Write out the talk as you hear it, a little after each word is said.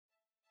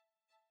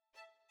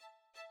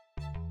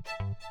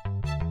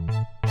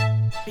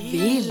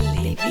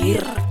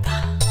Villivirta.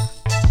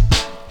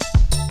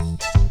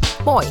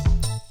 Moi,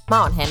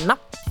 mä oon Henna.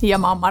 Ja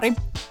mä oon Mari.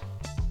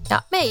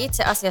 Ja me ei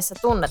itse asiassa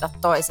tunneta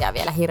toisia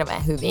vielä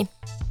hirveän hyvin.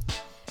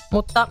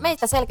 Mutta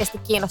meitä selkeästi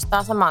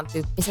kiinnostaa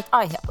samantyyppiset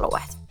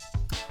aihealueet.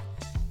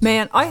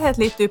 Meidän aiheet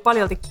liittyy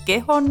paljolti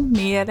kehon,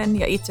 mielen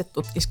ja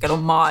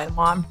itsetutkiskelun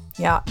maailmaan.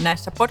 Ja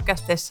näissä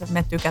podcasteissa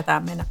me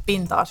tykätään mennä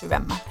pintaa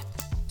syvemmälle.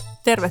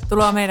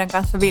 Tervetuloa meidän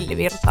kanssa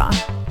Villivirtaan.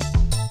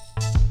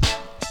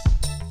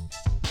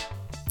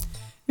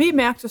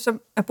 Viime jaksossa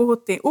me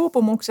puhuttiin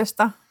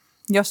uupumuksesta,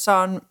 jossa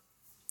on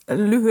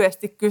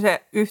lyhyesti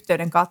kyse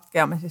yhteyden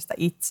katkeamisesta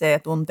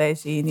itseen,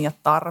 tunteisiin ja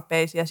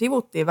tarpeisiin. Ja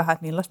sivuttiin vähän,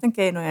 että millaisten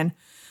keinojen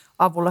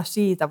avulla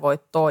siitä voi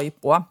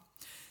toipua.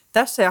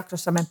 Tässä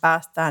jaksossa me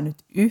päästään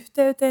nyt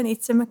yhteyteen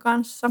itsemme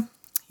kanssa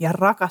ja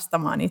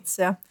rakastamaan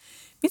itseä.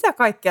 Mitä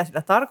kaikkea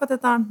sillä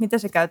tarkoitetaan, miten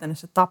se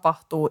käytännössä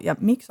tapahtuu ja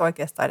miksi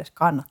oikeastaan edes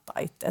kannattaa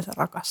itseensä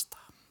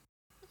rakastaa?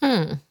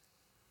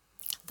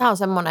 Tämä on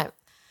semmoinen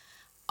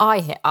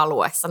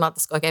aihealue,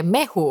 sanotaanko oikein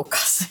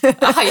mehukas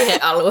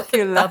aihealue.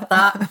 Kyllä.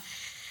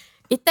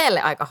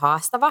 Itselle aika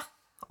haastava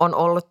on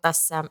ollut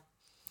tässä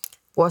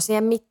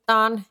vuosien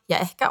mittaan ja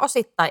ehkä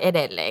osittain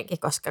edelleenkin,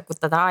 koska kun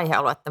tätä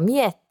aihealuetta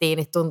miettii,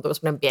 niin tuntuu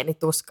semmoinen pieni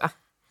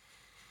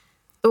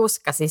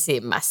tuska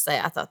sisimmässä.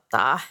 Ja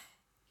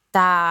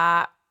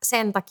tämä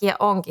sen takia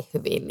onkin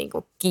hyvin niin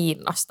kuin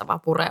kiinnostava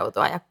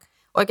pureutua ja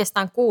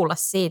oikeastaan kuulla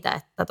siitä,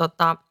 että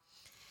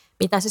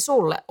mitä se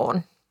sulle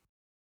on.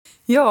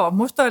 Joo,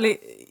 musta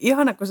oli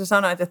ihana, kun sä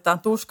sanoit, että tämä on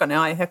tuskainen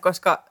aihe,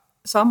 koska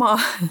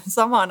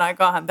samaan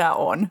aikaanhan tämä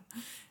on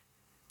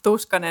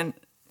tuskainen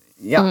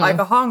ja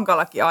aika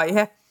hankalakin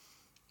aihe,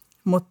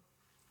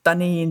 mutta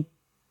niin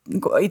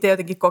itse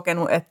jotenkin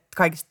kokenut, että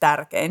kaikista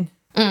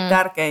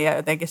tärkein ja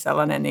jotenkin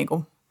sellainen niin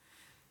kuin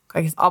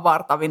kaikista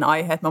avartavin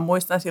aihe. Mä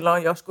muistan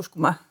silloin joskus,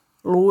 kun mä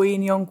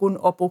luin jonkun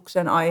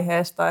opuksen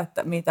aiheesta,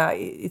 että mitä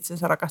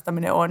itsensä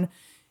rakastaminen on.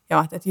 Ja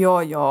mä ajattelin,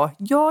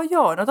 että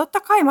joo, no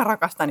totta kai mä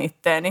rakastan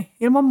itteeni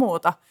ilman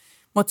muuta.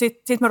 Mutta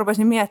sitten mä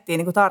rupesin miettimään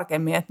niin kuin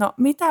tarkemmin, että no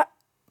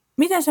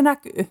miten se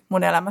näkyy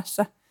mun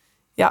elämässä.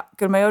 Ja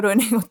kyllä mä jouduin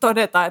niin kuin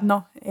todeta, että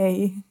no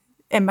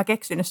en mä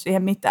keksinyt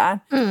siihen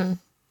mitään.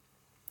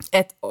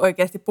 Että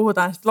oikeasti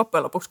puhutaan sitten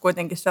loppujen lopuksi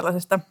kuitenkin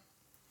sellaisesta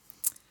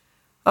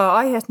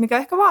aiheesta, mikä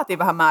ehkä vaatii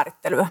vähän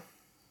määrittelyä.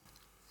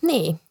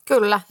 Niin,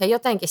 kyllä. Ja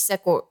jotenkin se,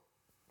 kun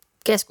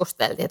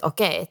keskusteltiin, että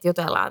okei, että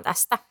jutellaan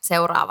tästä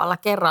seuraavalla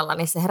kerralla,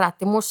 niin se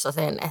herätti mussa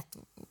sen,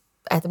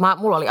 että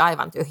mulla oli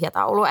aivan tyhjä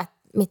taulu, että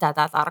mitä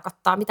tämä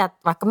tarkoittaa.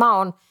 Vaikka mä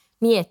oon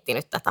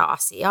miettinyt tätä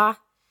asiaa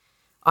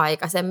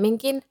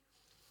aikaisemminkin,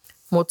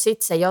 mutta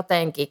sitten se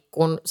jotenkin,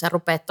 kun sä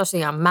rupeat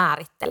tosiaan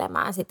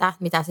määrittelemään sitä,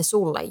 mitä se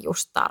sulle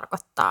just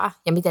tarkoittaa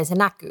ja miten se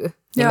näkyy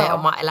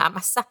nimenomaan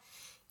elämässä,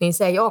 niin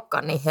se ei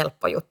olekaan niin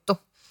helppo juttu.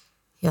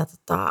 Ja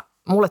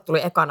mulle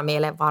tuli ekana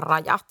mieleen vaan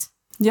rajat.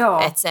 Joo.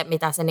 Että se,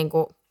 mitä se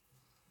niinku,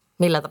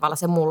 millä tavalla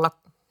se mulla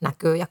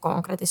näkyy ja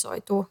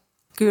konkretisoituu.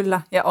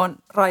 Kyllä, ja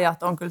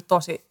rajat on kyllä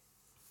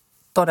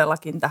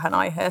todellakin tähän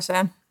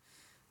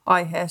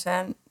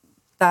aiheeseen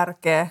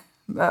tärkeä.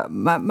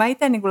 Mä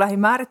itse niin lähdin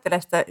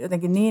määrittelemään sitä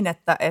jotenkin niin,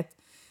 että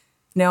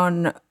ne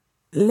on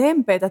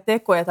lempeitä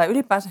tekoja tai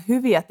ylipäänsä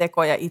hyviä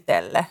tekoja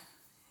itselle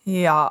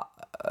ja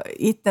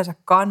itsensä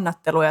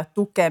kannattelua ja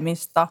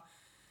tukemista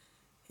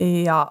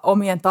ja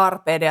omien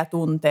tarpeiden ja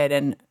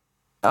tunteiden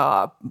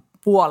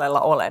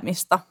puolella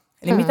olemista.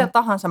 Eli mitä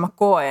tahansa mä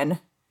koen,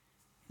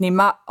 niin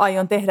mä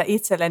aion tehdä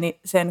itselleni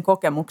sen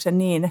kokemuksen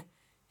niin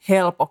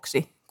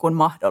helpoksi kuin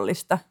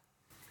mahdollista.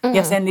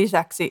 Ja sen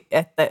lisäksi,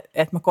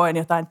 että mä koen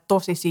jotain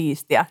tosi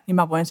siistiä, niin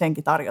mä voin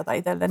senkin tarjota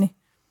itselleni.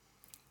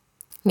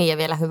 Niin ja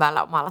vielä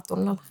hyvällä omalla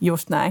tunnolla.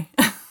 Just näin.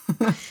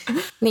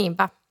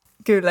 Niinpä.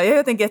 Kyllä ja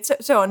jotenkin, että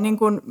se on niin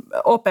kuin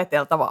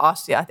opeteltava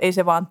asia, että ei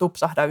se vaan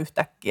tupsahda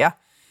yhtäkkiä.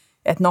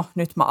 Että no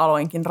nyt mä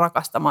aloinkin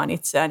rakastamaan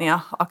itseäni ja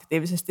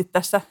aktiivisesti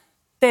tässä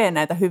teen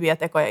näitä hyviä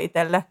tekoja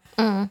itselle.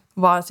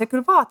 Vaan se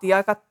kyllä vaatii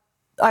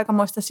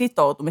aikamoista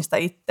sitoutumista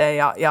itteen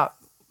ja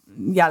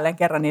jälleen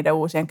kerran niiden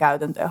uusien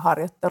käytäntöjen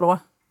harjoittelua.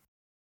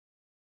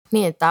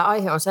 Niin, tämä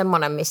aihe on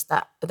semmoinen,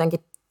 mistä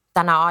jotenkin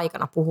tänä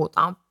aikana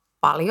puhutaan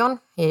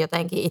paljon. Ja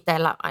jotenkin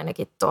itsellä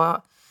ainakin tuo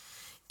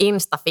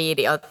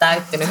Insta-feedi on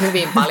täyttynyt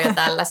hyvin paljon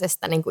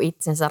tällaisesta niin kuin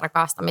itsensä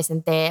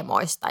rakastamisen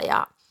teemoista.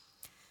 Ja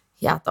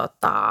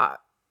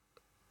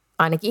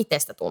ainakin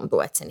itsestä tuntuu,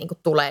 että se niin kuin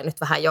tulee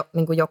nyt vähän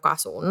niin kuin joka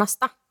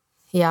suunnasta.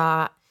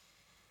 Ja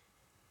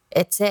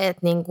että se,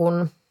 että niin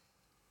kuin,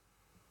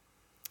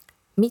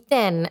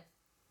 miten,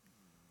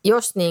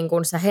 jos niin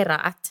kuin sä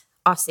heräät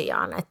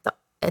asiaan,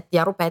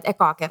 ja rupeat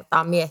ekaa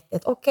kertaa miettimään,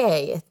 että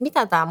okei, että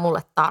mitä tämä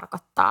mulle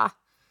tarkoittaa,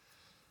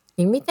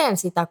 niin miten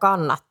sitä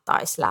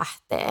kannattaisi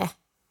lähteä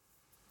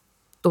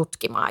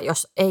tutkimaan,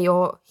 jos ei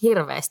ole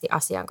hirveästi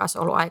asian kanssa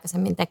ollut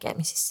aikaisemmin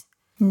tekemisissä?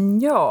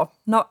 Joo,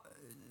 no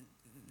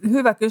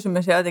hyvä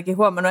kysymys ja jotenkin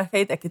huomannut ehkä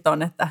itsekin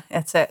ton, että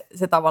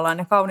se tavallaan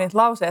ne kauniit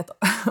lauseet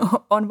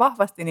on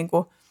vahvasti niin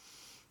kuin,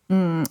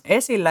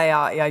 esillä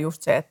ja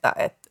just se, että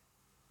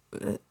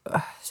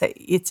se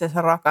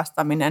itsensä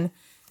rakastaminen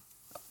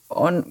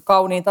on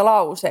kauniita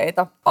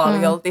lauseita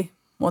paljolti,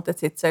 mutta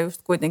sitten se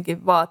just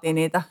kuitenkin vaatii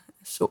niitä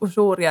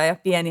suuria ja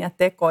pieniä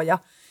tekoja.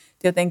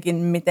 Jotenkin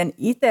miten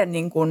itse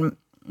niin kun,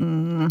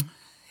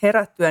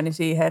 herättyäni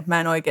siihen, että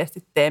mä en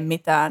oikeasti tee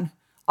mitään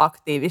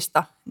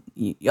aktiivista,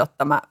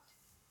 jotta mä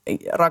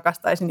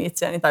rakastaisin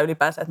itseäni tai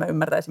ylipäänsä, että mä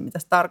ymmärtäisin, mitä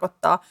se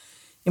tarkoittaa.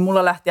 Niin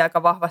mulla lähti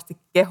aika vahvasti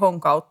kehon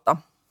kautta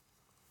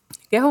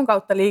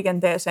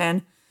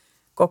liikenteeseen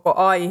koko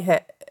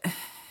aihe.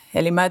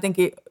 Eli mä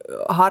jotenkin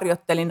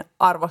harjoittelin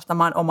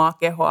arvostamaan omaa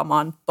kehoa. Mä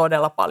oon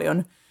todella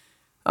paljon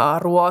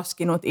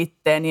ruoskinut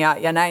itteen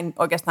ja näin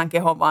oikeastaan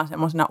kehon vaan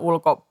semmoisena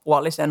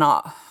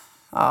ulkopuolisena,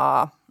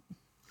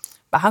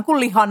 vähän kuin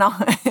lihana.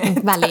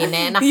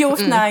 Välineenä.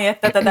 Just näin,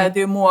 että tätä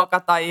täytyy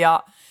muokata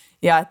ja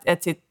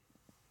et sit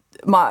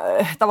mä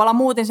tavallaan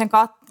muutin sen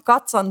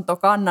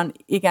katsantokannan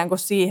ikään kuin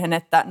siihen,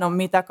 että no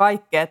mitä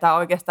kaikkea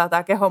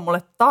tämä keho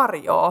mulle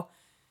tarjoaa.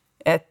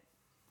 Että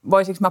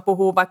voisinko mä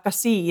puhua vaikka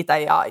siitä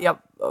ja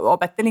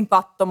opettelin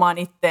katsomaan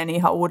itteeni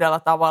ihan uudella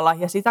tavalla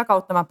ja sitä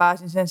kautta mä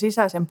pääsin sen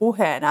sisäisen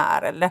puheen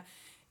äärelle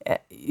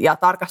ja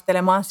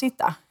tarkastelemaan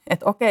sitä,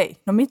 että okei,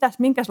 no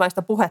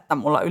minkälaista puhetta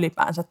mulla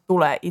ylipäänsä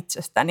tulee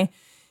itsestäni.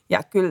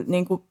 Ja kyllä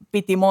niin kuin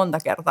piti monta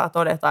kertaa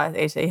todeta, että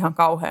ei se ihan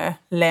kauhean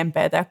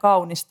lempeätä ja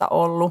kaunista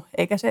ollut,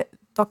 eikä se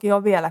toki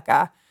ole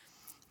vieläkään.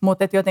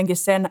 Mutta jotenkin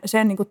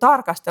sen niin kuin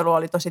tarkastelu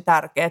oli tosi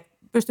tärkeä, että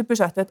pystyi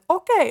pysähtymään, että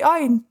okei,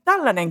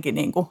 tällainenkin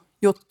niin kuin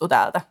juttu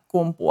täältä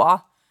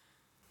kumpuaa.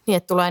 Niin,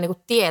 että tulee niin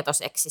kuin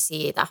tietoiseksi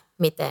siitä,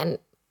 miten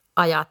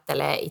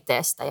ajattelee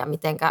itsestä ja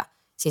mitenkä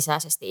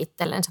sisäisesti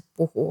itsellensä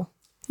puhuu.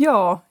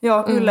 Joo,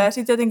 kyllä. Ja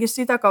sitten jotenkin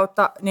sitä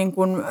kautta niin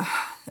kuin,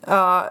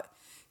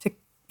 se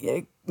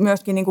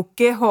myöskin niin kuin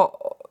keho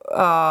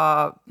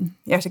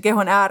ja se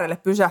kehon äärelle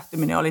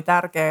pysähtyminen oli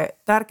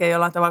tärkeä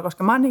jollain tavalla,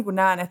 koska mä niin kuin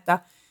näen, että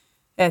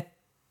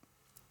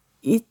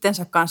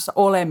itsensä kanssa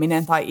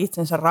oleminen tai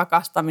itsensä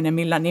rakastaminen,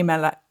 millä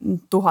nimellä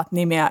 1000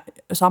 nimeä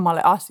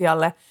samalle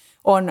asialle,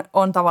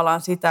 on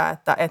tavallaan sitä,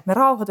 että me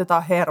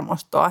rauhoitetaan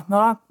hermostoa.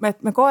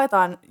 Me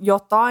koetaan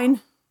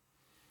jotain,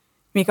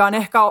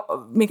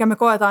 mikä me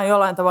koetaan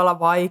jollain tavalla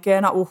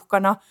vaikeana,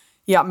 uhkana,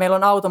 ja meillä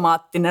on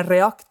automaattinen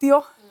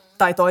reaktio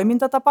tai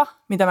toimintatapa,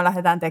 mitä me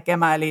lähdetään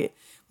tekemään. Eli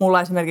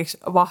mulla esimerkiksi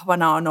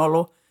vahvana on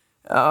ollut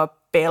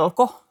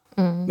pelko,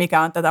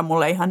 mikä on tätä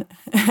mulle ihan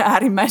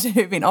äärimmäisen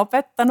hyvin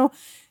opettanut.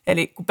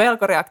 Eli kun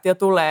pelkoreaktio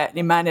tulee,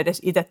 niin mä en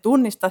edes itse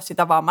tunnista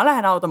sitä, vaan mä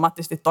lähden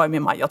automaattisesti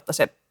toimimaan, jotta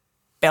se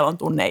pelon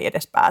tunne ei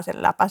edes pääse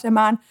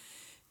läpäisemään.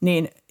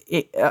 Niin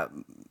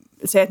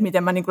se, että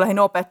miten mä niin kuin lähdin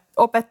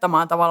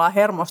opettamaan tavallaan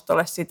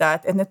hermostolle sitä,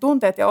 että ne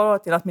tunteet ja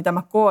olotilat, mitä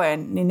mä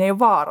koen, niin ne ei ole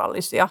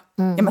vaarallisia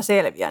ja mä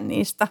selviän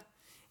niistä.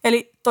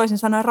 Eli toisin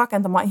sanoen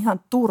rakentamaan ihan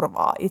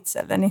turvaa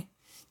itselleni,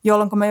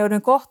 jolloin mä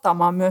joudun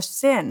kohtaamaan myös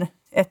sen,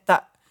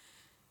 että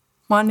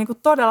mä oon niin kuin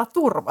todella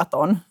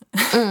turvaton.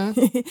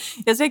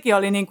 Ja sekin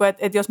oli, niin kuin,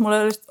 että jos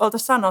mulle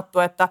oltaisiin sanottu,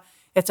 että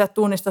sä et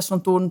tunnista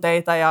sun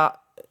tunteita ja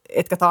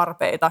etkä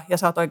tarpeita ja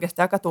sä oot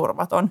oikeasti aika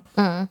turvaton,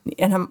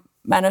 niin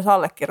mä en olisi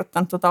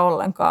allekirjoittanut tuota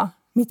ollenkaan.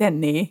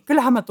 Miten niin?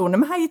 Kyllähän mä tunnen.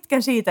 Mähän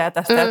itken siitä ja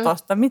tästä ja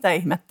tosta. Mitä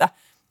ihmettä?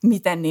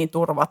 Miten niin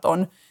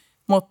turvaton?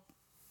 Mutta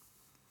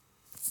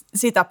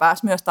sitä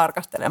pääsi myös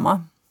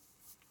tarkastelemaan.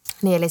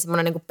 Niin, eli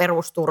semmoinen niin kuin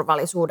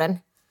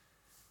perusturvallisuuden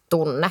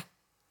tunne.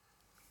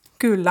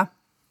 Kyllä,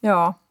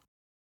 joo.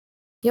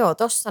 Joo,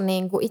 tuossa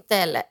niin kuin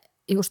itselle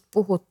just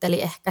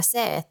puhutteli ehkä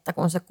se, että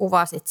kun sä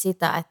kuvasit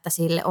sitä, että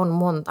sille on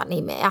monta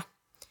nimeä.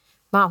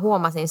 Mä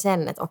huomasin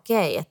sen, että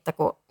okei, että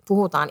kun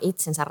puhutaan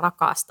itsensä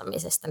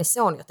rakastamisesta, niin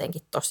se on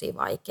jotenkin tosi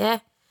vaikea.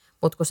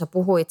 Mutta kun sä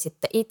puhuit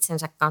sitten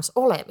itsensä kanssa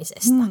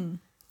olemisesta,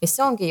 niin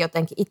se onkin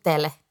jotenkin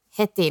itselle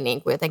heti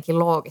niin kuin jotenkin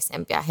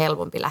loogisempi ja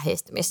helpompi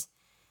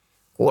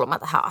lähestymiskulma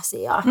tähän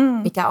asiaan,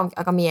 mikä on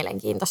aika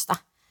mielenkiintoista.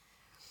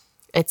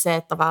 Että se,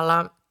 että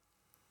tavallaan,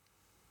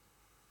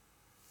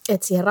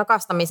 että siihen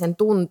rakastamisen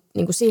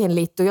niin kuin siihen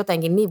liittyy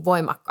jotenkin niin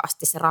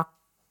voimakkaasti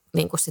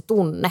niin kuin se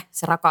tunne,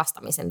 se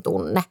rakastamisen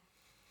tunne.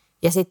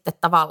 Ja sitten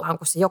tavallaan,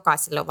 kun se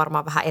jokaiselle on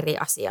varmaan vähän eri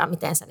asiaa,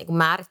 miten sä niin kuin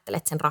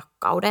määrittelet sen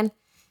rakkauden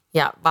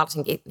ja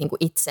varsinkin niin kuin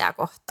itseä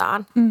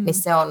kohtaan, niin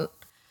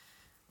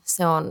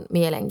se on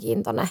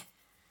mielenkiintoinen.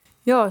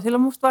 Joo, sillä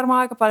on musta varmaan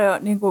aika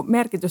paljon niin kuin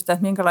merkitystä,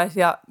 että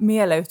minkälaisia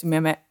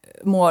mieleyhtymiä me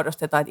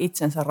muodostetaan, että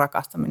itsensä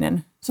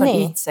rakastaminen, se on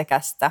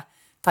itsekästä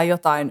tai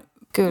jotain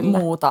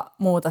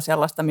muuta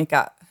sellaista,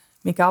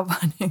 mikä on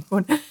vaan niin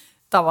kuin,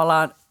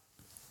 tavallaan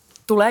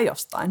tulee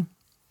jostain.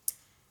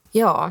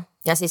 Joo,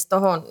 ja siis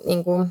tuohon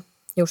niin kuin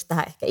just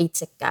tähän ehkä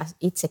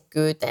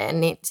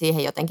itsekkyyteen, niin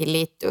siihen jotenkin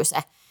liittyy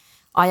se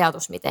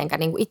ajatus, mitenkä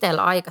niin kuin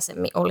itsellä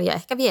aikaisemmin oli ja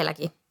ehkä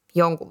vieläkin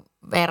jonkun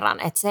verran.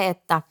 Että se,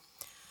 että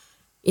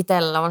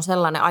itsellä on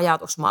sellainen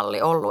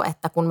ajatusmalli ollut,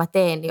 että kun mä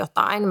teen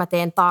jotain, mä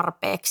teen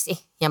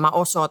tarpeeksi ja mä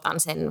osoitan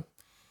sen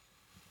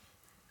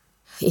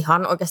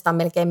ihan oikeastaan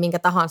melkein minkä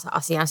tahansa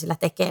asian sillä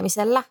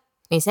tekemisellä,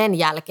 niin sen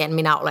jälkeen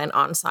minä olen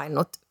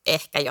ansainnut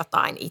ehkä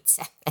jotain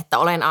itse. Että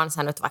olen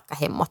ansainnut vaikka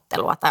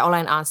hemmottelua tai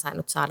olen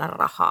ansainnut saada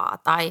rahaa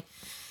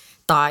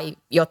tai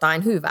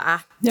jotain hyvää.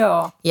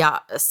 Joo.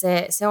 Ja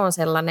se on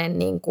sellainen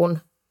niin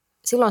kuin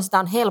silloin sitä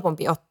on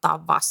helpompi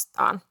ottaa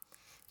vastaan,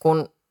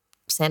 kun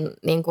sen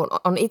niin kuin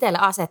on itselle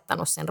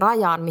asettanut sen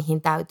rajan,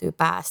 mihin täytyy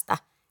päästä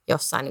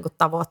jossain niin kuin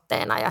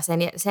tavoitteena ja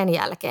sen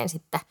jälkeen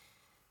sitten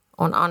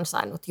on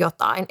ansainnut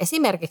jotain.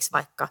 Esimerkiksi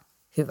vaikka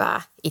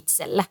hyvää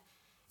itselle.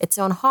 Että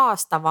se on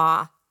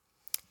haastavaa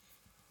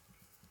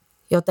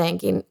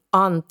jotenkin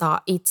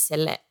antaa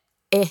itselle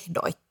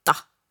ehdoitta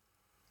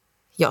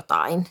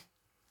jotain,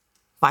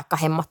 vaikka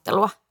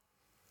hemmottelua.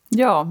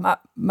 Joo,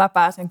 mä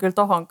pääsen kyllä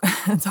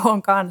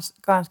tohon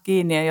kans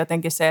kiinni ja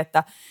jotenkin se,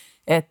 että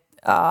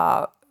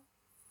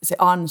se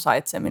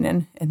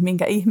ansaitseminen, että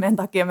minkä ihmeen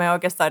takia me ei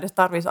oikeastaan edes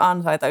tarvitsisi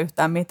ansaita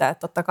yhtään mitään, että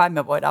totta kai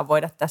me voidaan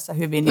voida tässä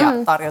hyvin ja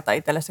tarjota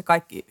itselle se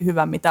kaikki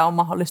hyvä, mitä on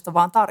mahdollista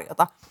vaan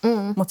tarjota,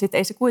 mutta sitten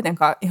ei se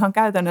kuitenkaan ihan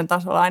käytännön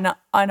tasolla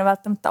aina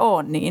välttämättä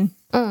ole niin,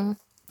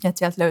 että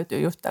sieltä löytyy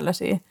just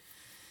tällaisia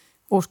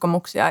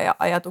uskomuksia ja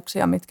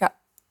ajatuksia,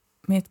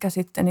 mitkä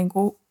sitten niin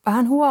kuin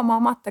vähän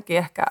huomaamattakin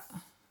ehkä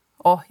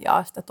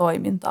ohjaa sitä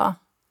toimintaa.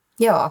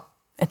 Joo.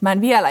 Että mä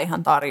en vielä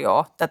ihan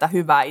tarjoa tätä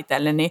hyvää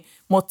itselleni,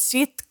 mutta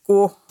sitten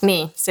kun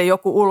se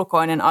joku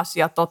ulkoinen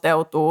asia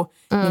toteutuu,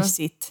 niin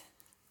sitten.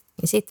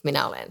 Ja sitten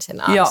minä olen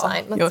sen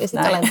ansainnut ja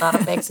sitten olen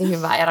tarpeeksi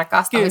hyvä ja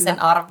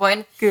rakastamisen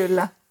arvoin.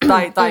 Kyllä.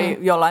 Tai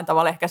jollain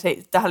tavalla ehkä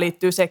tähän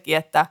liittyy sekin,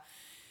 että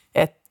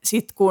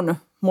sitten kun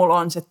mulla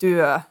on se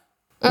työ,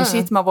 niin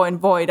sitten mä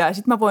voin voida ja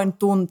sitten mä voin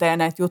tuntea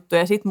näitä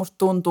juttuja ja sitten musta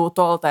tuntuu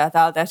tolta ja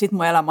täältä ja sitten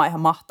mun elämä on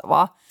ihan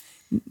mahtavaa.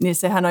 Niin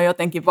sehän on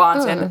jotenkin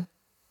vaan sen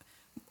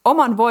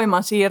oman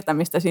voiman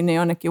siirtämistä sinne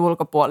jonnekin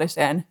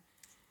ulkopuoliseen.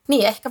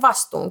 Niin, ehkä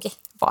vastuunkin.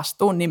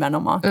 Vastuun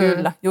nimenomaan,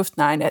 kyllä. Just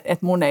näin,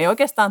 että mun ei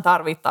oikeastaan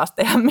tarvitse taas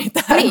tehdä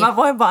mitään. Niin. Mä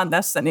voin vaan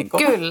tässä niinku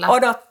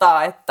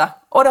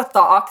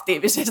odottaa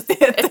aktiivisesti,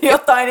 että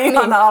jotain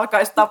ihanaa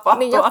alkaisi tapahtua.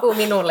 Niin, joku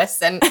minulle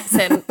sen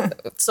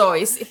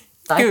soisi.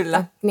 Tai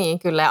kyllä. Niin,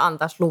 kyllä, ja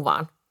antaisi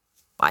luvan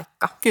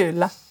vaikka.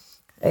 Kyllä.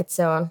 Että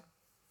se on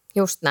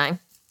just näin.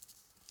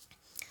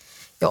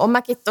 Joo, on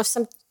mäkin tuossa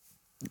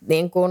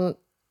niin kuin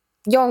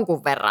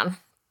jonkun verran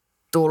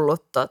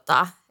tullut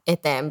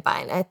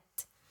eteenpäin,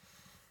 että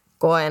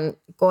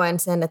koen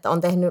sen, että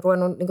on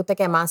ruvennut niin kuin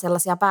tekemään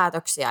sellaisia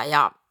päätöksiä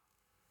ja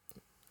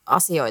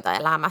asioita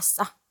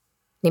elämässä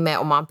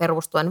nimenomaan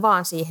perustuen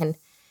vaan siihen,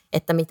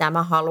 että mitä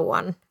mä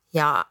haluan.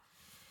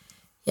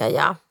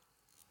 Ja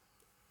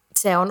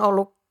se on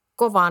ollut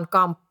kovan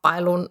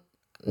kamppailun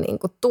niin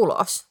kuin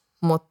tulos,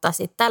 mutta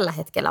sitten tällä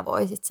hetkellä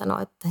voi sit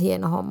sanoa, että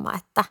hieno homma,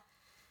 että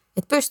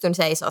pystyn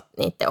seisot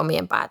niiden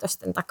omien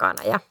päätösten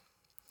takana ja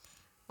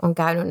on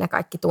käynyt ne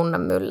kaikki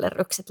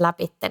tunnemyllerrykset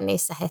läpi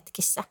niissä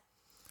hetkissä.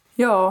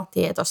 Joo.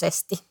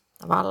 Tietoisesti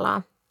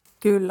tavallaan.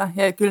 Kyllä,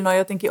 ja kyllä ne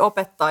jotenkin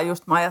opettaa,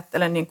 just mä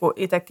ajattelen niin kuin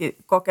itsekin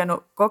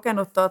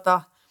kokenut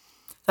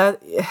tai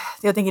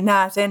jotenkin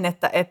näen sen,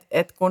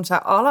 että kun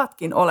sä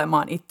alatkin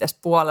olemaan itsesi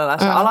puolella,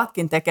 sä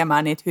alatkin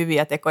tekemään niitä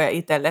hyviä tekoja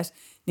itsellesi,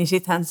 niin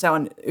sittenhän se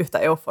on yhtä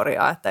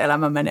euforiaa, että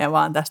elämä menee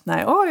vaan tästä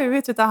näin, oi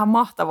vitsi, tämähän on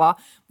mahtavaa,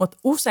 mutta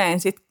usein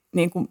sitten,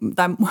 niin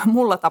tai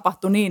mulla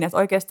tapahtui niin, että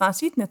oikeastaan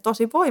sitten ne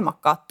tosi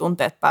voimakkaat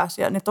tunteet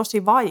pääsi ja ne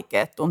tosi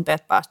vaikeat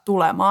tunteet pääsi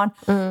tulemaan.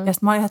 Ja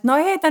sitten mä olin, että no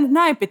ei tämä nyt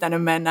näin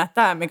pitänyt mennä,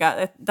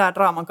 tämä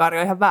draamankaari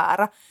on ihan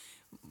väärä.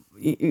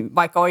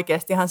 Vaikka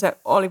oikeastihan se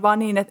oli vaan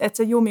niin, että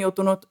se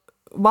jumiutunut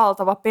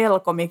valtava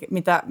pelko,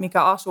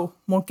 mikä asui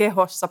mun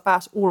kehossa,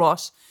 pääsi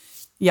ulos.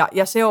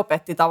 Ja se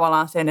opetti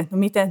tavallaan sen, että no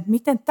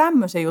miten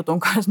tämmöisen jutun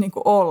kanssa niin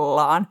kuin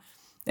ollaan.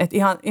 Että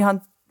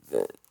ihan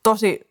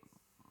tosi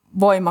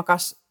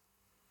voimakas,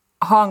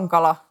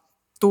 hankala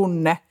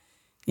tunne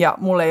ja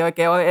mulla ei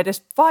oikein ole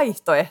edes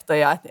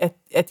vaihtoehtoja,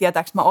 että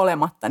jätäkö mä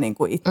olematta niin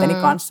kuin itteni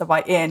kanssa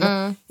vai en.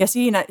 Ja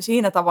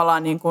siinä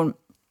tavallaan niin kuin,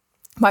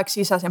 vaikka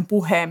sisäisen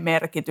puheen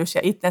merkitys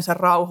ja itsensä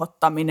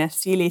rauhoittaminen,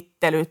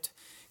 silittelyt,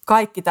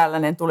 kaikki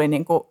tällainen tuli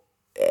niin kuin,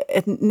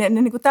 että ne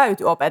niin kuin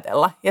täytyi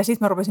opetella. Ja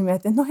sitten mä rupesin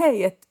miettimään, että no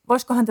hei, että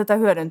voisikohan tätä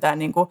hyödyntää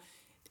niin kuin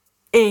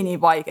ei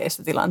niin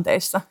vaikeissa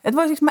tilanteissa. Että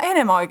voisinko mä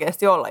enemmän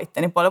oikeasti olla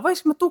itteni puolella,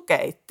 voisinko mä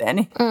tukea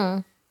itteeni.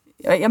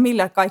 Ja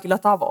millä kaikilla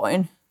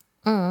tavoin.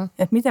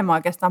 Että miten mä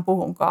oikeastaan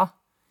puhunkaan.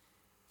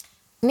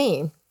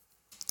 Niin.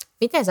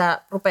 Miten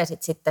sä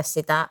rupesit sitten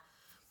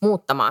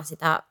muuttamaan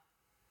sitä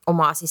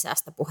omaa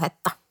sisäistä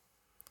puhetta?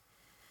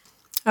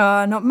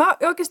 No mä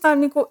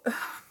oikeastaan niinku,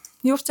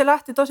 just se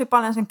lähti tosi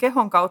paljon sen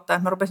kehon kautta,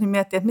 että mä rupesin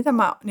miettimään, että mitä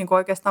mä niinku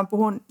oikeastaan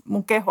puhun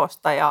mun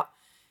kehosta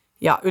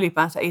ja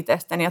ylipäänsä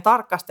itsestäni. Ja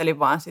tarkastelin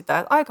vaan sitä,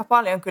 että aika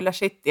paljon kyllä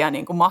shittiä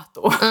niinku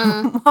mahtuu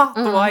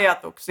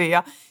ajatuksiin.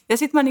 Ja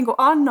sitten mä niinku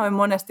annoin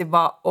monesti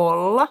vaan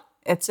olla.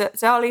 Että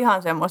se oli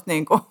ihan semmoista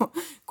niinku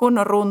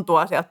kunnon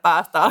runtua sieltä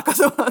päästä alkoi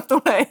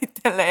tulee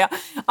itselle. Ja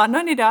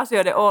annoin niiden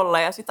asioiden olla.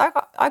 Ja sitten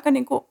aika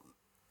niinku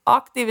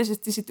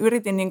aktiivisesti sit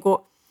yritin,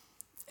 niinku,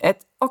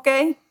 että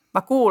okei,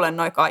 mä kuulen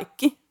noi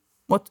kaikki.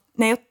 Mutta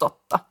ne ei ole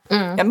totta.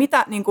 Ja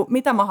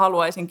mitä mä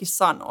haluaisinkin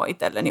sanoa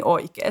itselleni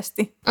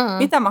oikeasti?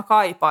 Mitä mä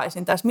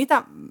kaipaisin tässä?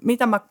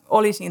 Mitä mä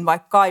olisin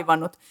vaikka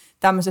kaivannut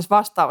tämmöisessä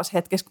vastaavassa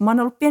hetkessä, kun mä oon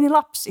ollut pieni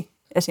lapsi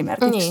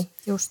esimerkiksi? Niin,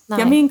 just näin.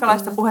 Ja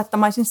minkälaista puhetta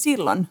mä olisin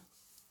silloin?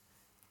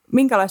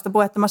 Minkälaista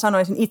puhetta mä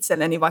sanoisin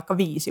itselleni vaikka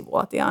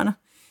 5-vuotiaana?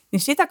 Niin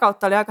sitä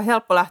kautta oli aika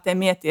helppo lähteä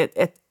miettimään,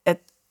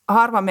 että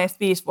harva meistä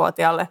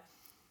 5-vuotiaalle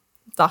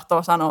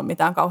tahtoo sanoa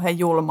mitään kauhean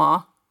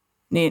julmaa.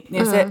 Niin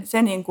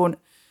se niin kuin,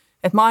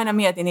 että mä aina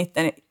mietin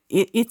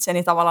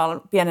itseni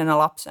tavallaan pienenä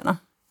lapsena,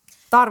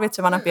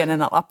 tarvitsevana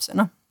pienenä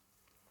lapsena.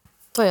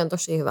 Toi on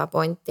tosi hyvä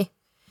pointti.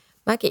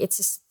 Mäkin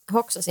itse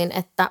hoksasin,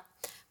 että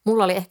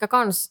mulla oli ehkä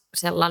kans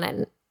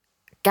sellainen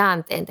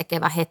käänteen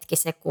tekevä hetki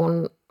se,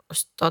 kun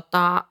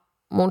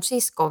mun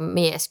siskon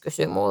mies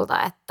kysyi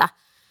multa, että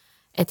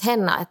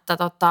Henna,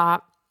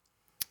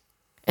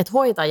 että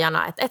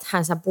hoitajana, että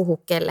ethän sä puhu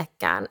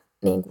kellekään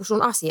niin kuin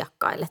sun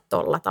asiakkaille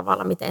tolla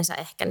tavalla, miten sä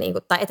ehkä, niin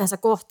kuin, tai ethän sä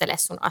kohtele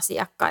sun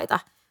asiakkaita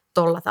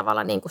tolla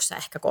tavalla, niin kuin sä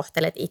ehkä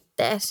kohtelet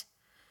ittees.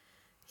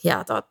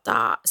 Ja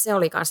se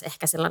oli kans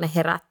ehkä sellainen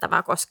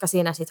herättävä, koska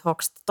siinä sit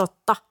hoksasta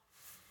totta,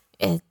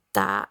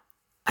 että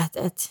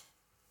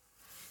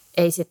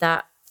ei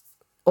sitä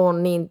ole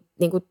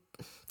niin kuin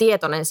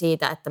tietoinen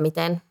siitä, että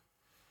miten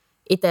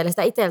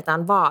sitä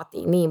itseltään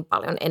vaatii niin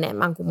paljon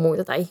enemmän kuin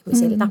muilta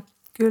ihmisiltä.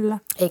 Kyllä.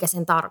 Eikä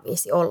sen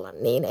tarvitsisi olla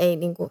niin. Ei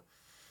niin kuin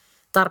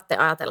tarvitse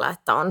ajatella,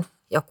 että on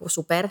joku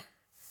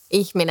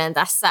superihminen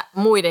tässä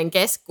muiden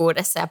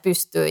keskuudessa ja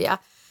pystyy ja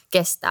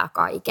kestää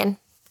kaiken.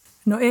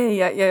 No ei,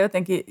 ja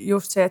jotenkin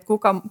just se, että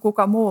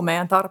kuka muu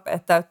meidän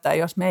tarpeet täyttää,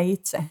 jos me ei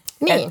itse.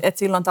 Niin. Et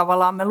silloin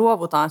tavallaan me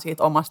luovutaan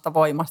siitä omasta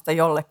voimasta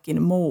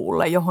jollekin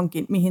muulle,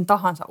 johonkin, mihin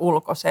tahansa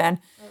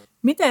ulkoiseen.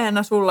 Miten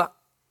Henna sulla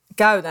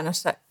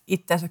käytännössä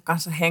itsensä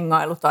kanssa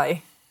hengailu tai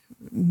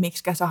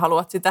miksikä sä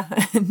haluat sitä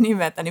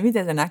nimetä, niin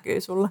miten se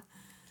näkyy sulla?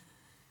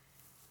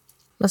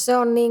 No se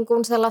on niin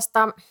kuin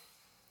sellaista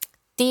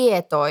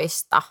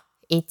tietoista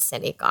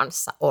itseni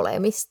kanssa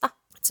olemista.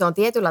 Se on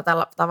tietyllä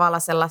tavalla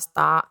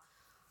sellaista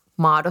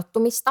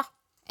maadottumista,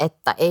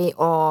 että ei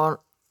ole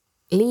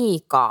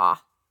liikaa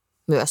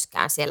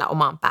myöskään siellä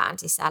oman pään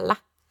sisällä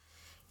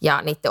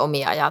ja niiden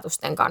omien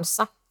ajatusten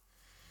kanssa.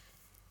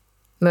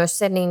 Myös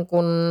se, niin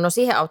kun, no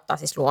siihen auttaa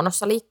siis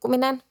luonnossa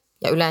liikkuminen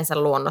ja yleensä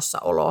luonnossa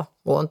olo,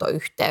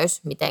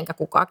 luontoyhteys, mitenkä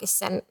kukakin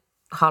sen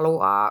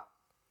haluaa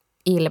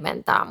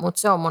ilmentää.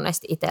 Mutta se on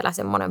monesti itsellä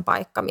semmoinen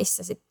paikka,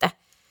 missä sitten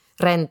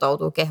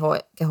rentoutuu,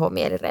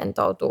 kehomieli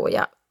rentoutuu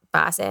ja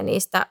pääsee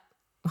niistä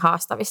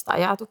haastavista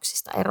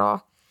ajatuksista eroon.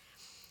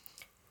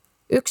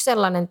 Yksi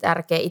sellainen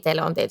tärkeä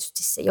itselle on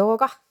tietysti se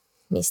jooga,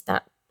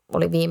 mistä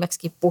oli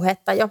viimeksi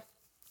puhetta jo.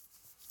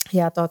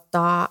 Ja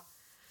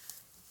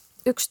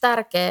yksi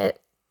tärkeä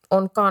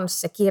on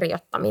myös se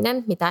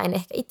kirjoittaminen, mitä en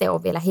ehkä itse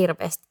ole vielä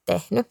hirveästi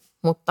tehnyt,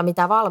 mutta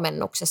mitä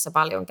valmennuksessa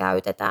paljon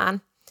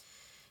käytetään.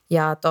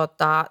 Ja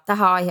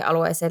tähän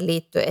aihealueeseen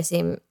liittyy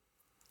esim.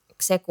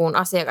 Se, kun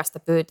asiakasta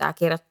pyytää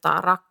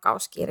kirjoittaa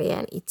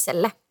rakkauskirjeen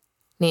itselle,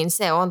 niin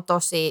se on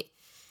tosi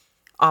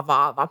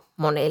avaava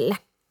monille.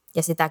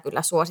 Ja sitä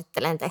kyllä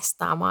suosittelen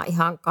testaamaan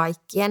ihan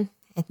kaikkien,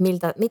 että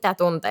mitä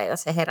tunteita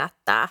se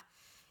herättää.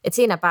 Että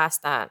siinä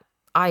päästään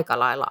aika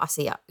lailla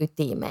asia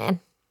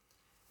ytimeen.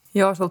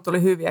 Joo, sulta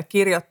tuli hyviä.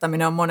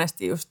 Kirjoittaminen on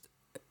monesti just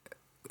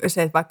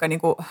se, että vaikka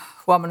niinku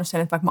huomannut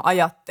sen, että vaikka mä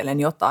ajattelen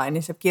jotain,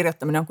 niin se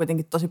kirjoittaminen on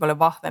kuitenkin tosi paljon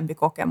vahvempi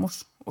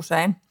kokemus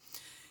usein.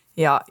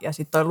 Ja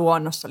sitten toi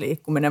luonnossa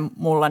liikkuminen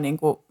mulle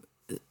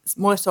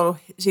se on ollut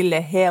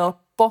silleen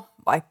helppo,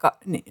 vaikka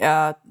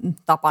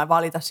tapaan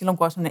valita silloin,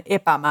 kun on sellainen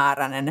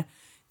epämääräinen.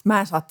 Mä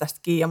en saa tästä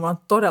kiinni ja mulla on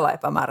todella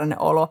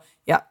epämääräinen olo.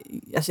 Ja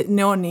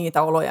ne on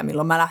niitä oloja,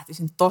 milloin mä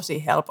lähtisin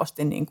tosi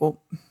helposti niin kuin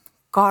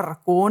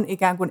karkuun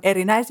ikään kuin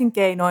erinäisin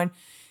keinoin.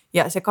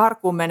 Ja se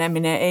karkuun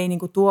meneminen ei niin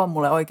kuin tuo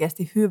mulle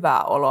oikeasti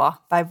hyvää oloa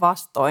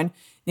päinvastoin.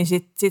 Niin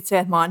sit se,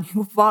 että mä oon niin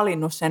kuin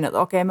valinnut sen, että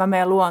okei, mä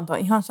menen luontoon.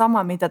 Ihan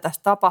sama, mitä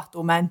tässä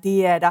tapahtuu, mä en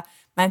tiedä.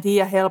 Mä en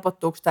tiedä,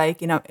 helpottuuko tämä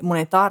ikinä, mun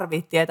ei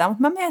tarvitse tietää.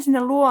 Mutta mä menen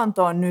sinne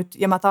luontoon nyt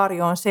ja mä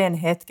tarjoan sen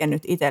hetken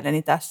nyt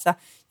itselleni tässä.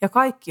 Ja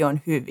kaikki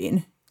on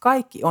hyvin.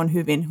 Kaikki on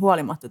hyvin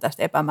huolimatta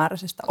tästä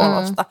epämääräisestä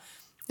olosta.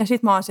 Ja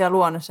sitten mä oon siellä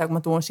luonnossa ja kun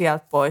mä tuun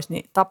sieltä pois,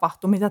 niin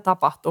tapahtuu mitä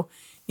tapahtuu.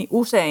 Niin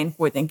usein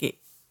kuitenkin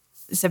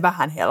se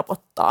vähän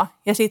helpottaa.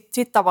 Ja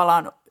sit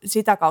tavallaan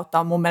sitä kautta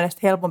on mun mielestä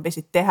helpompi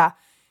sit tehdä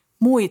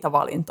muita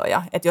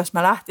valintoja. Että jos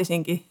mä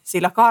lähtisinkin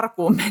sillä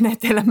karkuun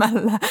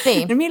menetelmällä,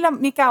 niin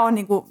mikä on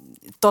niinku,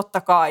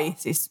 totta kai,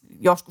 siis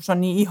joskus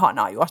on niin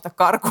ihanaa juosta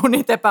karkuun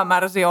niitä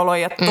epämääräisiä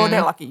oloja, että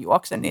todellakin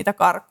juoksen niitä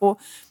karkuun.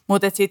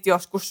 Mutta sitten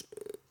joskus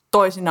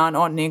toisinaan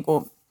on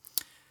niinku,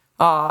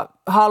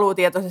 haluaa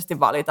tietoisesti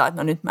valita,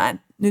 että no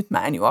nyt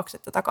mä en juokse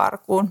tätä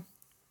karkuun.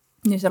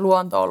 Niin se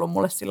luonto on ollut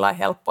mulle sillä lailla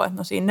helppoa, että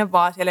no sinne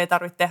vaan, siellä ei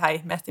tarvitse tehdä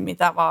ihmeesti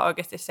mitään, vaan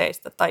oikeasti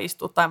seistä tai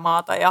istua tai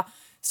maata ja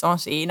se on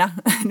siinä.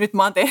 Nyt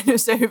mä oon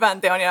tehnyt sen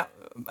hyvän teon ja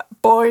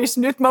pois.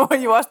 Nyt mä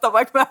voin juosta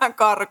vaikka vähän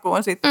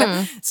karkuun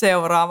sitten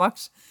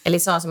seuraavaksi. Eli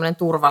se on semmoinen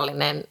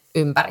turvallinen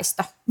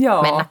ympäristö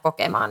mennä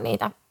kokemaan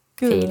niitä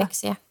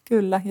fiiliksiä.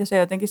 Kyllä, ja se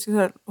jotenkin se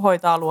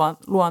hoitaa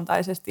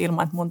luontaisesti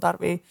ilman, että mun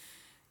tarvii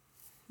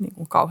niin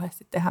kuin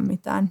kauheasti tehdä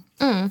mitään.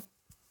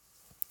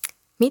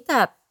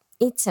 Mitä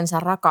itsensä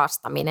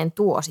rakastaminen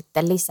tuo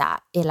sitten lisää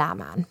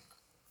elämään?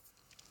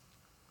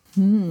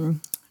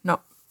 No,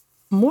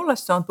 mulle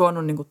se on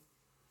tuonut niin kuin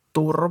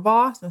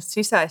turvaa,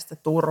 sisäistä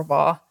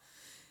turvaa.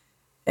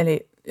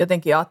 Eli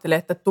jotenkin ajattelee,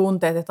 että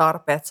tunteet ja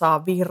tarpeet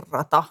saa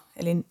virrata.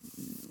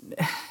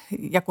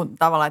 Ja kun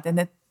tavallaan, että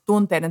ne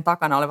tunteiden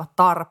takana olevat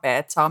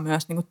tarpeet saa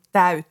myös niin kuin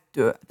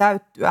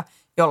täyttyä,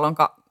 jolloin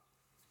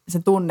se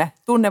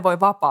tunne voi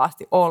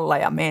vapaasti olla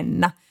ja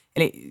mennä.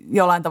 Eli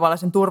jollain tavalla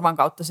sen turvan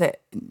kautta se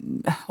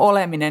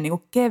oleminen niin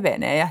kuin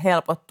kevenee ja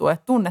helpottuu,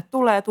 että tunne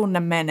tulee, tunne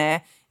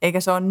menee, eikä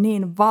se ole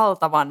niin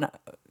valtavan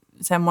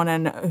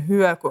semmoinen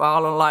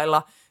hyökyaallon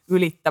lailla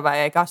ylittävä,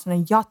 eikä ole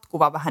semmoinen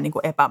jatkuva vähän niin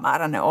kuin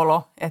epämääräinen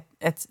olo.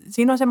 Et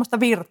siinä on semmoista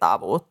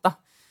virtaavuutta.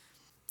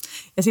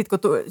 Ja sitten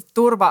kun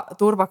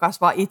turva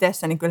kasvaa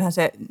itsessä, niin kyllähän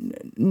se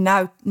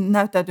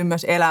näyttäytyy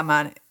myös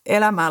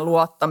elämään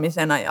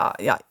luottamisena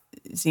ja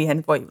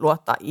siihen voi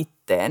luottaa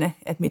itteen,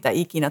 että mitä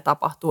ikinä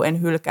tapahtuu,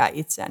 en hylkää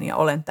itseäni ja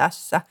olen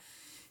tässä.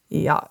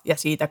 Ja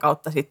siitä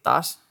kautta sitten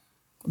taas,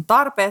 kun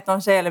tarpeet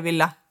on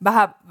selvillä,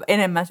 vähän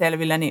enemmän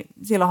selvillä, niin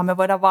silloinhan me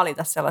voidaan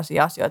valita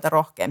sellaisia asioita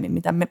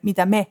rohkeammin,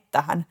 mitä me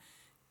tähän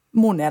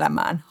mun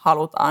elämään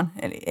halutaan.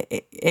 Eli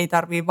ei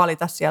tarvitse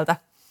valita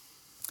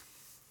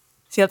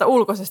sieltä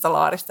ulkoisesta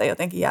laarista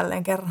jotenkin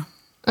jälleen kerran.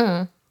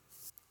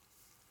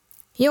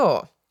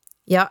 Joo,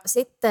 ja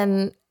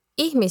sitten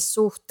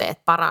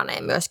ihmissuhteet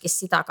paranee myöskin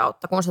sitä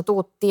kautta, kun sä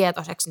tuut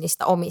tietoiseksi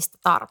niistä omista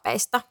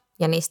tarpeista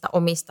ja niistä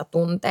omista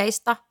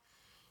tunteista,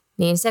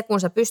 niin se, kun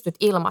sä pystyt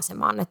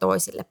ilmaisemaan ne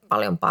toisille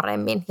paljon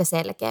paremmin ja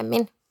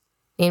selkeämmin,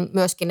 niin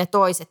myöskin ne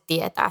toiset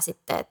tietää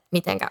sitten, että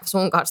miten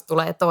sun kanssa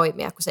tulee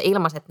toimia. Kun sä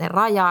ilmaiset ne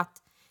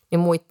rajat, niin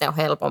muiden on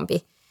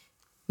helpompi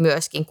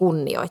myöskin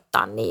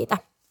kunnioittaa niitä.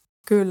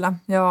 Kyllä,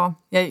 joo.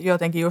 Ja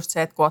jotenkin just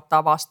se, että kun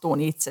ottaa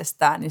vastuun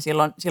itsestään, niin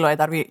silloin ei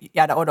tarvitse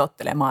jäädä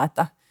odottelemaan,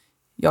 että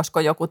josko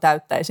joku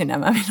täyttäisi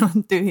nämä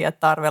minun tyhjät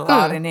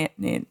tarvelaari,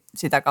 niin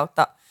sitä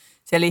kautta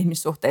siellä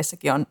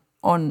ihmissuhteissakin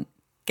on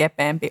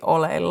kepeämpi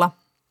oleilla.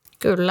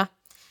 Kyllä.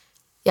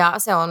 Ja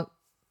se on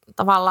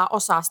tavallaan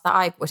osa sitä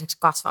aikuiseksi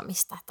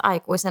kasvamista. Että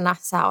aikuisena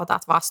sä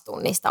otat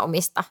vastuun niistä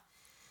omista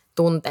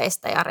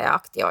tunteista ja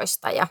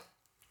reaktioista ja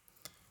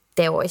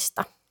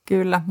teoista.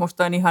 Kyllä,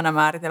 musta on ihana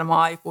määritelmä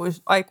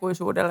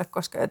aikuisuudelle,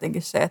 koska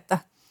jotenkin se, että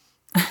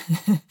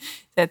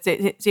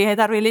siihen ei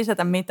tarvitse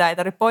lisätä mitään, ei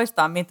tarvitse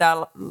poistaa mitään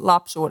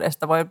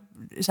lapsuudesta, voi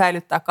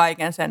säilyttää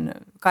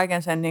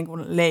kaiken sen niin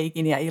kuin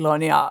leikin ja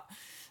ilon ja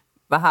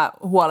vähän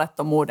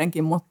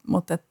huolettomuudenkin,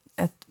 mutta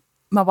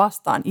mä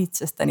vastaan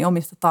itsestäni,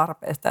 omista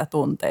tarpeista ja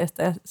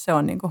tunteista ja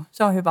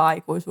se on hyvä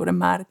aikuisuuden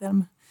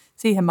määritelmä.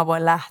 Siihen mä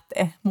voin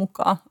lähteä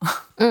mukaan.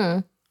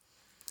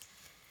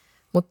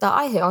 Mutta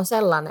aihe on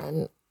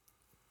sellainen,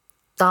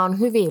 tämä on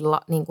hyvin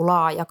niin kuin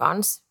laaja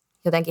kans,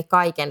 jotenkin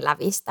kaiken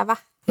lävistävä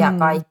ja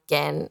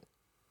kaikkeen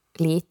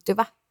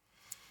liittyvä.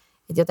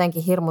 Et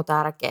jotenkin hirmu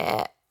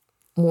tärkeä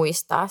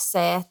muistaa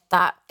se,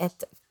 että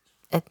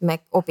me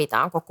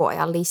opitaan koko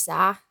ajan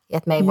lisää ja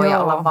että me ei voi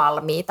olla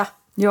valmiita.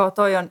 Joo,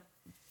 toi on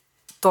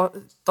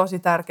tosi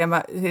tärkeä.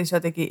 Mä siis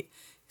jotenkin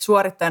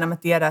suorittajana mä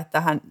tiedän, että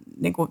tähän,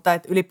 niin kuin, tai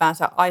että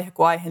ylipäänsä aihe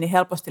kuin aihe, niin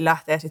helposti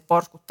lähtee sitten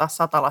porskuttaa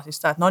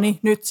satalasissa, että no niin,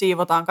 nyt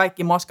siivotaan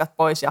kaikki moskat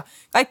pois ja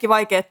kaikki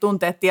vaikeat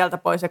tunteet tieltä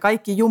pois ja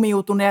kaikki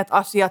jumiutuneet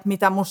asiat,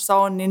 mitä mussa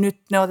on, niin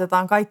nyt ne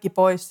otetaan kaikki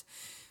pois,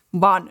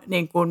 vaan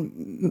niin kuin,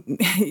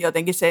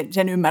 jotenkin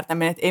sen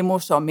ymmärtäminen, että ei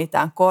mussa ole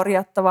mitään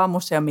korjattavaa,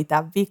 mussa ei ole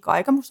mitään vikaa,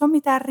 eikä mussa ole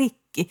mitään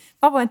rikki.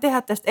 Mä voin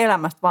tehdä tästä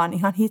elämästä vaan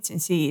ihan hitsin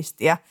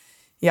siistiä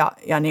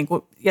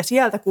ja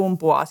sieltä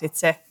kumpuaa sitten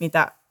se,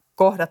 mitä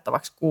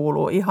kohdattavaksi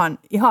kuuluu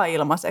ihan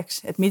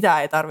ilmaiseksi, että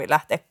mitä ei tarvitse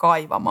lähteä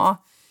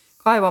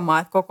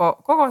kaivamaan, että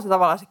koko se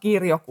tavallaan se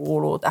kirjo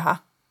kuuluu tähän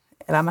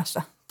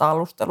elämässä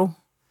tallusteluun.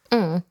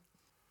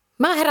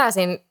 Mä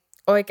heräsin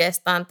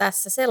oikeastaan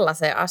tässä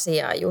sellaiseen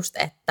asiaan just,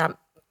 että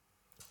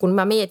kun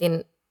mä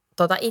mietin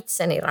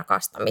itseni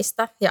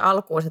rakastamista ja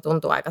alkuun se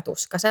tuntui aika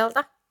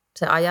tuskaiselta,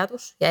 se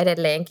ajatus ja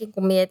edelleenkin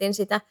kun mietin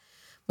sitä,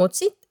 mutta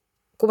sitten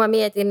kun mä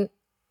mietin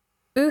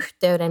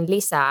yhteyden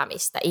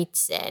lisäämistä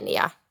itseen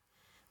ja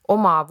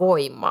omaa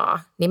voimaa,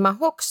 niin mä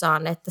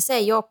hoksaan, että se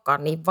ei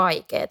olekaan niin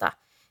vaikeaa.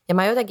 Ja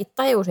mä jotenkin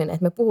tajusin,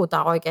 että me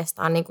puhutaan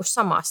oikeastaan niin kuin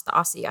samasta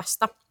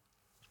asiasta.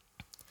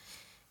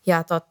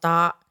 Ja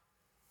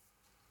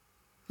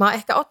mä oon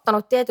ehkä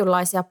ottanut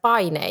tietynlaisia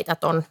paineita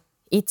ton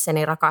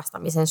itseni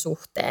rakastamisen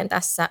suhteen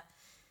tässä.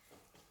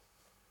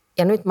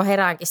 Ja nyt mä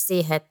heräänkin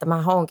siihen, että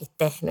mä oonkin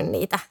tehnyt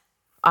niitä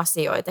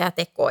asioita ja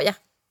tekoja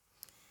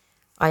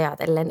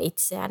ajatellen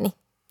itseäni.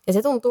 Ja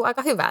se tuntuu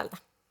aika hyvältä.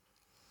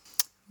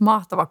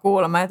 Mahtava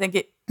kuulla.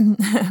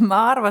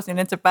 Mä arvasin,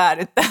 että sä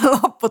päädyt tähän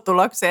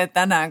lopputulokseen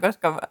tänään,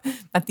 koska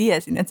mä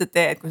tiesin, että sä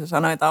teet, kun sä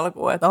sanoit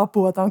alkuun, että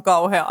apua, tämä on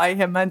kauhea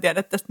aihe, mä en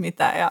tiedä tästä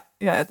mitään.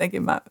 Ja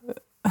jotenkin mä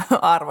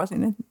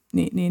arvasin, että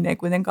niin ei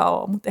kuitenkaan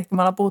ole, mutta ehkä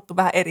me ollaan puhuttu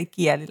vähän eri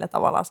kielillä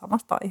tavallaan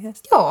samasta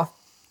aiheesta.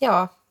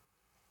 Joo.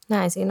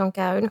 Näin siinä on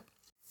käynyt.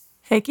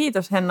 Hei,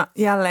 kiitos Henna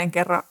jälleen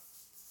kerran.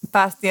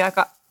 Päästiin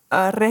aika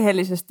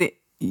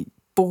rehellisesti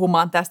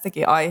puhumaan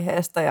tästäkin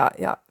aiheesta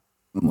ja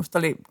musta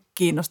oli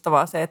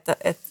kiinnostavaa se, että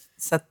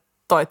sä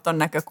toit ton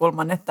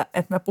näkökulman, että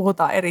me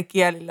puhutaan eri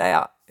kielillä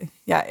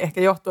ja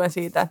ehkä johtuen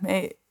siitä, että me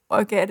ei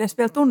oikein edes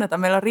vielä tunneta.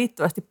 Meillä on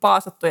riittävästi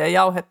paasattu ja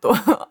jauhettu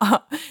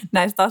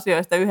näistä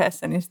asioista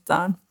yhdessä, niin sitä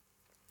on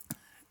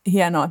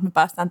hienoa, että me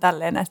päästään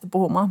tälleen näistä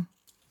puhumaan.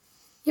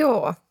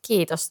 Joo,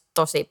 kiitos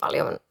tosi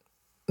paljon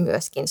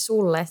myöskin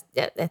sulle,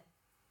 että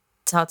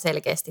sä oot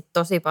selkeästi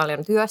tosi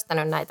paljon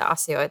työstänyt näitä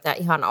asioita ja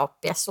ihana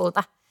oppia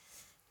sulta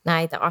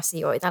näitä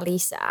asioita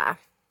lisää.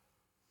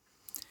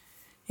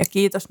 Ja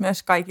kiitos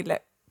myös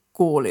kaikille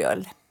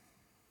kuulijoille.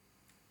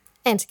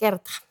 Ensi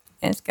kertaan.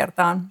 Ensi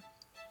kertaan.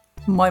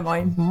 Moi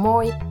moi.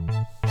 Moi.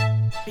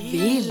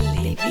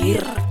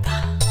 Villivirta.